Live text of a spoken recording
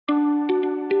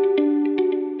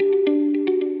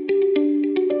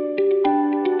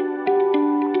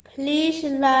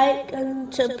Please like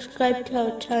and subscribe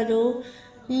to our channel.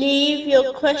 Leave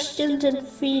your questions and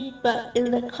feedback in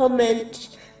the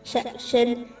comments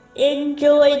section.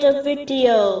 Enjoy the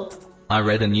video. I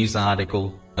read a news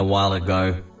article a while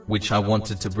ago, which I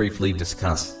wanted to briefly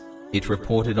discuss. It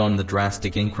reported on the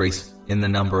drastic increase in the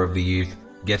number of the youth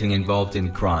getting involved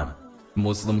in crime.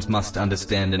 Muslims must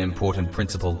understand an important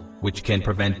principle, which can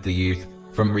prevent the youth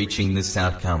from reaching this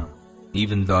outcome.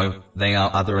 Even though there are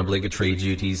other obligatory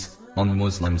duties on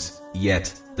Muslims,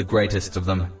 yet the greatest of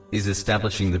them is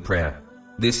establishing the prayer.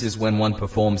 This is when one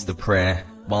performs the prayer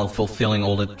while fulfilling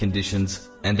all its conditions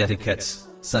and etiquettes,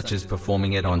 such as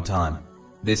performing it on time.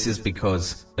 This is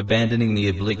because abandoning the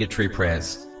obligatory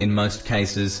prayers, in most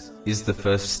cases, is the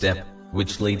first step,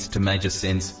 which leads to major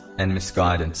sins and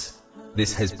misguidance.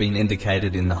 This has been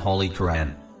indicated in the Holy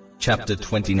Quran. Chapter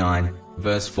 29,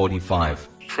 verse 45.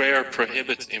 Prayer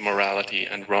prohibits immorality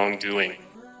and wrongdoing.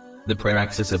 The prayer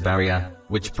acts as a barrier,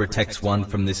 which protects one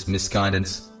from this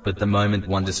misguidance, but the moment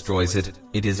one destroys it,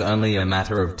 it is only a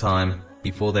matter of time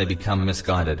before they become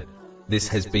misguided. This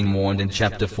has been warned in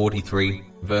chapter 43,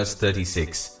 verse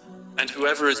 36. And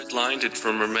whoever is blinded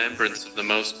from remembrance of the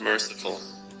Most Merciful,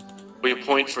 we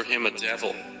appoint for him a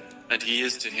devil, and he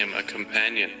is to him a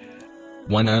companion.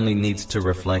 One only needs to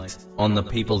reflect on the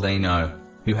people they know,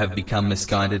 who have become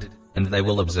misguided, and they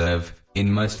will observe,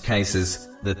 in most cases,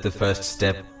 that the first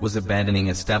step was abandoning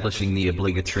establishing the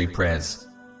obligatory prayers.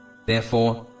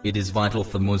 Therefore, it is vital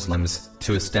for Muslims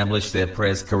to establish their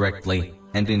prayers correctly,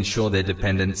 and ensure their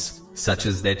dependents, such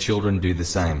as their children, do the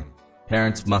same.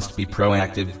 Parents must be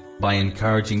proactive by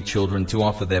encouraging children to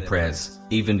offer their prayers,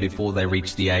 even before they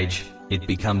reach the age it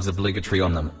becomes obligatory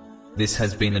on them. This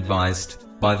has been advised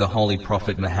by the Holy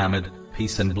Prophet Muhammad,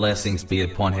 peace and blessings be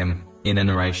upon him, in a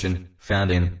narration found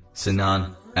in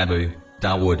Sunan Abu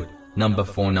Dawud, number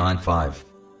 495.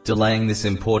 Delaying this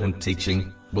important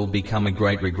teaching will become a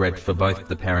great regret for both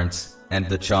the parents and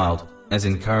the child, as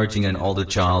encouraging an older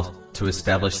child to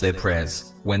establish their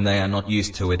prayers when they are not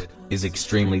used to it is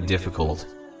extremely difficult.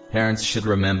 Parents should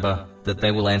remember that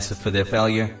they will answer for their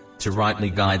failure to rightly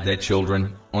guide their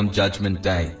children on Judgment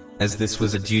Day, as this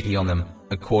was a duty on them,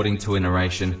 according to a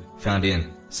narration found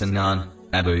in Sunan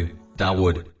Abu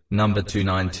Dawud, number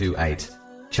 2928.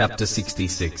 Chapter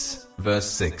 66, verse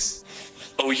 6.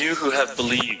 O you who have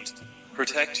believed,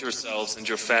 protect yourselves and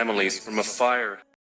your families from a fire